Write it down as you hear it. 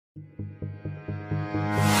Friends,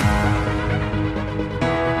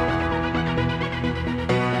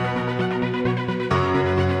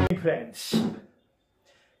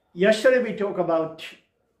 yesterday we talked about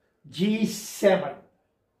G7,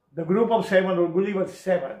 the group of seven or Gulliver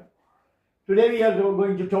 7. Today we are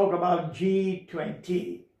going to talk about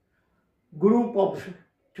G20, group of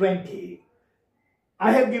 20.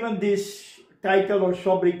 I have given this title or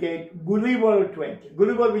sobriquet Gulliver 20.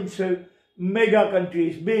 Gulliver means mega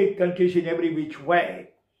countries, big countries in every which way.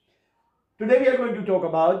 Today we are going to talk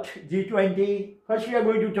about G20. First we are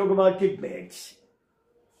going to talk about tidbits.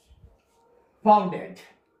 Founded.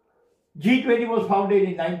 G20 was founded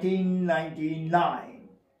in 1999.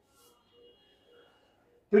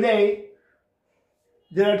 Today,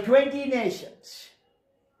 there are 20 nations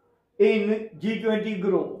in G20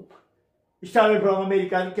 group. Started from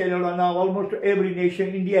America, Canada, now almost every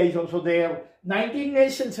nation. India is also there. 19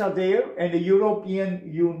 nations are there, and the European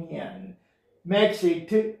Union makes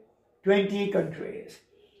it 20 countries.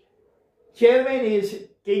 Chairman is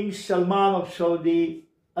King Salman of Saudi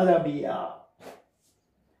Arabia.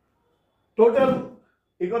 Total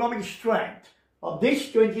economic strength of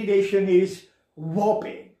this 20 nation is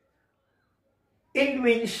whopping,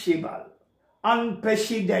 invincible,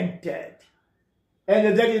 unprecedented,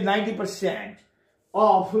 and that is 90%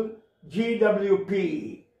 of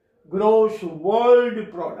GWP, gross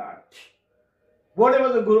world product.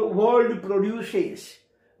 Whatever the world produces,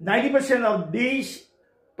 90% of these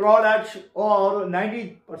products or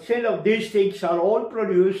 90% of these things are all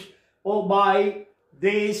produced by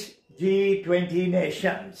these G20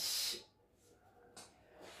 nations.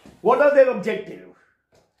 What are their objectives?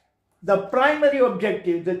 The primary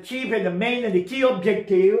objective, the chief and the main and the key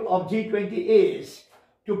objective of G20 is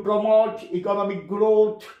to promote economic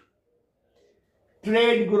growth,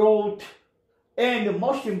 trade growth, and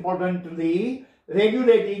most importantly,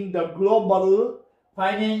 regulating the global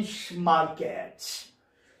finance markets.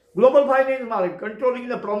 Global finance market, controlling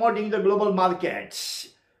the promoting the global markets.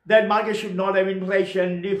 That market should not have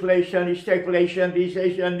inflation, deflation, stagflation,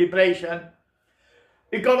 recession, depression.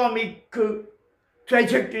 Economic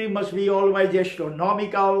trajectory must be always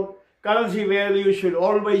astronomical. Currency value should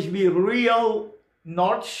always be real,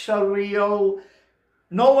 not surreal.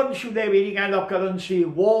 No one should have any kind of currency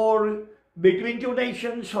war between two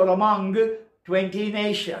nations or among 20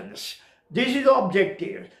 nations. This is the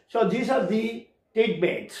objective. So these are the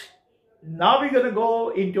tidbits. Now we're going to go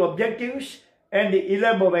into objectives and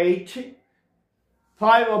elaborate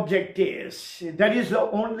 5 objectives. That is the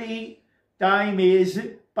only time is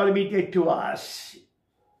permitted to us.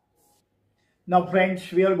 Now friends,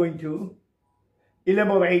 we are going to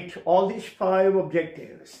elaborate all these 5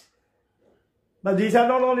 objectives. But these are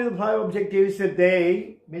not only the 5 objectives that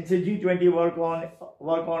they, means the G20 work on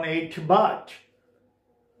it, but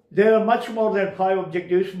there are much more than 5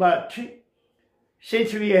 objectives. But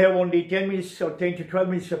since we have only 10 minutes or 10 to 12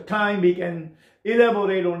 minutes of time, we can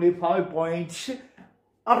elaborate only 5 points.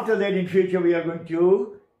 After that, in future, we are going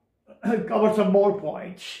to cover some more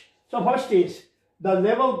points. So first is the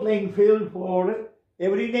level playing field for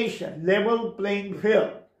every nation. Level playing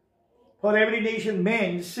field for every nation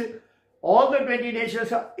means all the 20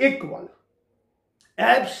 nations are equal.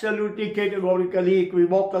 Absolutely, categorically,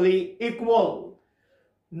 equivocally equal.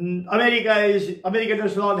 America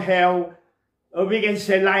does not have we can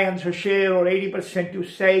say lion's share or 80% to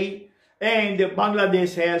say, and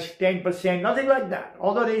Bangladesh has 10%, nothing like that.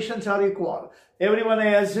 All the nations are equal. Everyone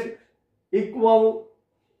has equal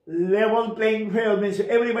level playing field, means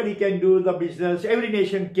everybody can do the business. Every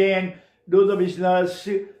nation can do the business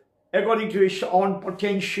according to its own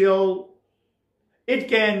potential. It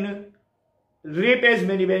can reap as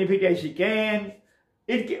many benefits as it can.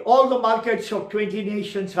 All the markets of 20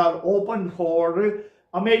 nations are open for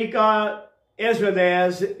America, as well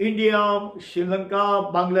as India, Sri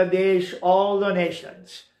Lanka, Bangladesh, all the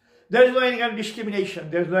nations. There is no any kind of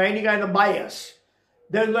discrimination. There is no any kind of bias.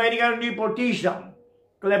 There is no any kind of nepotism,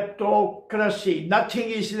 kleptocracy.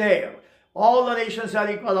 Nothing is there. All the nations are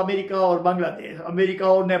equal, America or Bangladesh, America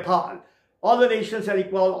or Nepal. All the nations are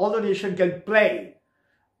equal. All the nations can play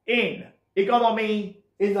in economy,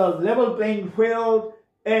 in a level playing field,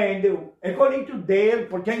 and according to their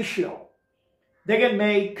potential, they can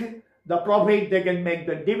make the profit, they can make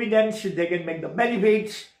the dividends, they can make the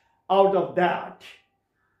benefits out of that.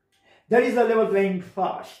 That is the level playing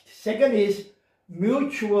first. Second is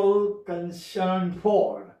mutual concern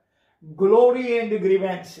for glory and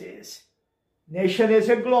grievances. Nation has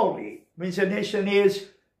a glory, means a nation is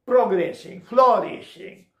progressing,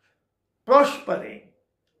 flourishing, prospering,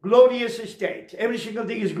 glorious state. Every single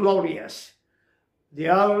thing is glorious. They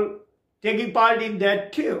are taking part in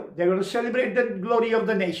that too. They're going to celebrate the glory of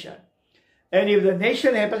the nation. And if the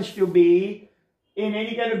nation happens to be in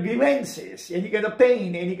any kind of grievances, any kind of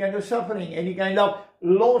pain, any kind of suffering, any kind of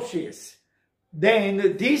losses,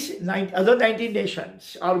 then these other 19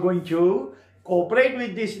 nations are going to cooperate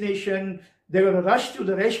with this nation. They're going to rush to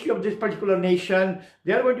the rescue of this particular nation.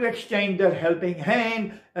 They're going to extend their helping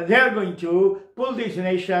hand, and they're going to pull this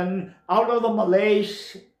nation out of the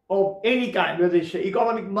malaise of any kind, whether it's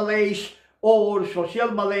economic malaise or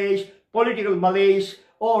social malaise, political malaise,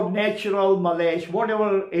 or natural malaise,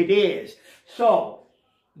 whatever it is. So,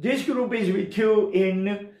 this group is with you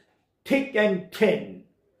in thick and thin.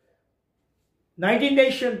 19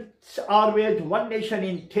 nations are with one nation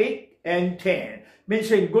in thick and thin.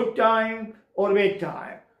 Means in good time or bad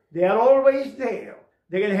time. They are always there.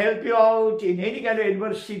 They can help you out in any kind of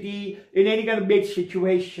adversity, in any kind of bad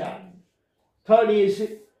situation. Third is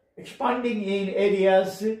expanding in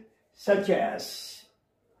areas such as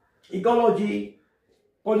ecology,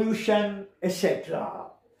 pollution, etc.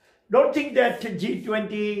 Don't think that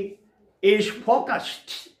G20 is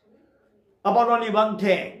focused about only one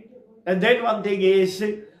thing, and that one thing is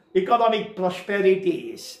economic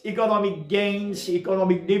prosperities, economic gains,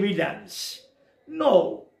 economic dividends.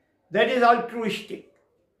 No, that is altruistic.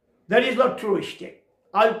 That is not truistic,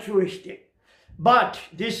 altruistic. But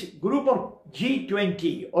this group of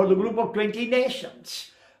G20 or the group of 20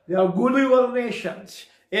 nations, they are Gulliver nations.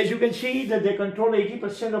 As you can see that they control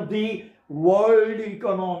 80% of the world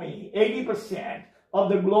economy, 80% of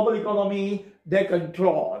the global economy they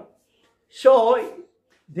control. So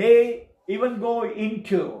they even go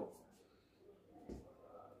into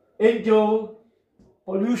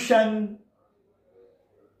pollution,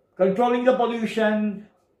 controlling the pollution,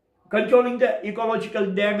 controlling the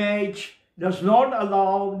ecological damage, does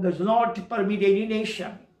not permit any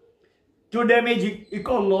nation to damage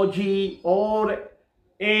ecology or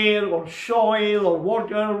air or soil or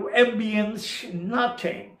water, ambience,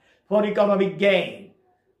 nothing for economic gain.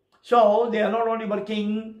 So they are not only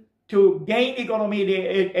working to gain economy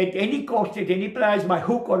at any cost, at any price, by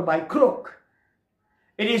hook or by crook.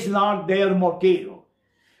 It is not their motive.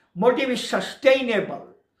 Motive is sustainable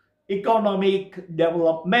economic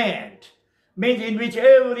development, means in which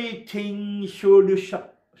everything should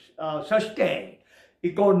sustain.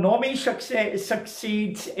 Economy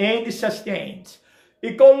succeeds and sustains.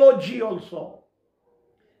 Ecology also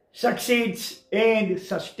succeeds and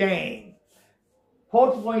sustains.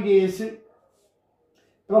 Fourth point is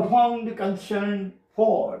profound concern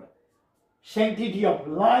for sanctity of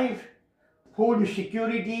life, food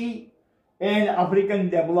security, and African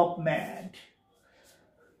development.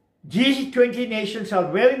 G20 nations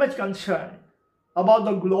are very much concerned about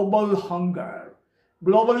the global hunger,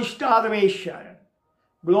 global starvation,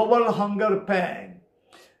 global hunger pain.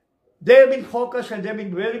 They have been focused and they have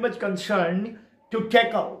been very much concerned to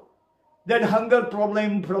tackle that hunger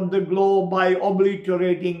problem from the globe by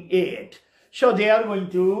obliterating it. So they are going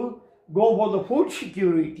to go for the food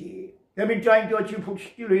security. They have been trying to achieve food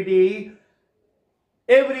security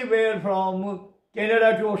everywhere from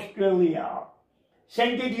Canada to Australia.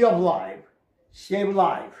 Sanctity of life, save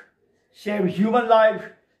human life,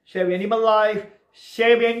 save animal life,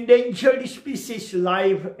 save endangered species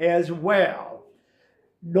life as well.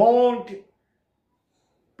 Don't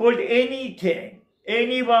put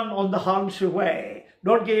anyone on the harm's way.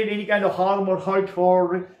 Don't create any kind of harm or hurt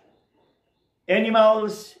for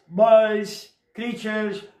animals, birds,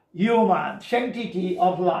 creatures, humans. Sanctity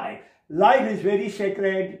of life. Life is very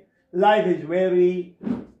sacred. Life is very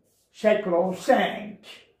sacrosanct.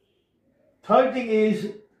 Third thing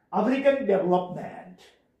is African development.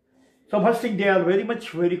 So first thing, they are very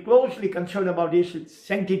closely concerned about this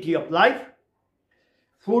sanctity of life,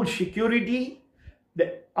 food security,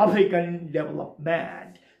 the African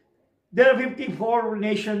development. There are 54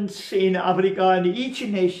 nations in Africa, and each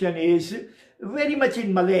nation is very much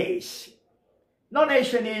in malaise. No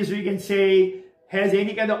nation is, we can say, has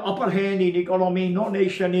any kind of upper hand in economy. No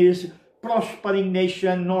nation is prospering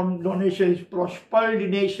nation. No nation is prospered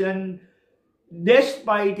nation,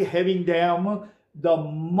 despite having them the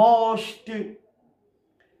most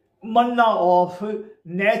manna of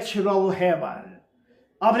natural heaven.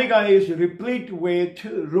 Africa is replete with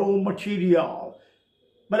raw material,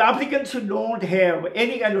 but Africans don't have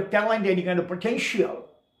any kind of talent, any kind of potential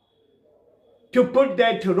to put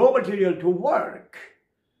that raw material to work.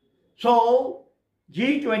 So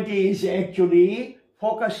G20 is actually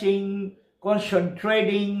focusing,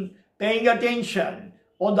 concentrating, paying attention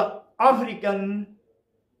on the African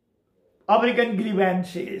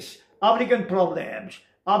grievances, African problems,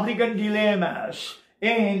 African dilemmas,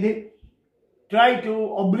 and try to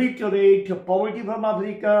obliterate poverty from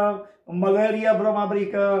Africa, malaria from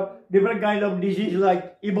Africa, different kind of diseases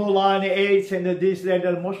like Ebola and AIDS and this, that,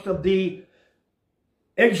 and most of the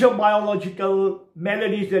exobiological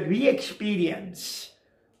maladies that we experience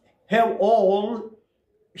have all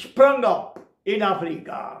sprung up in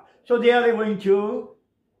Africa. So they are going to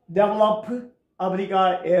develop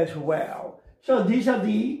Africa as well. So these are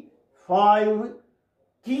the 5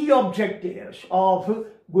 key objectives of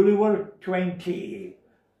Gulliver 20.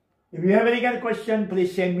 If you have any kind of question,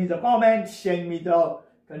 please send me the comments, send me the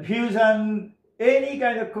confusion, any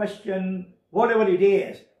kind of question, whatever it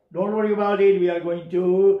is. Don't worry about it. We are going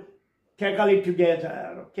to tackle it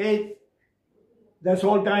together. Okay? That's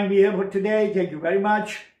all time we have for today. Thank you very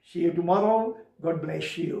much. See you tomorrow. God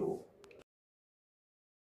bless you.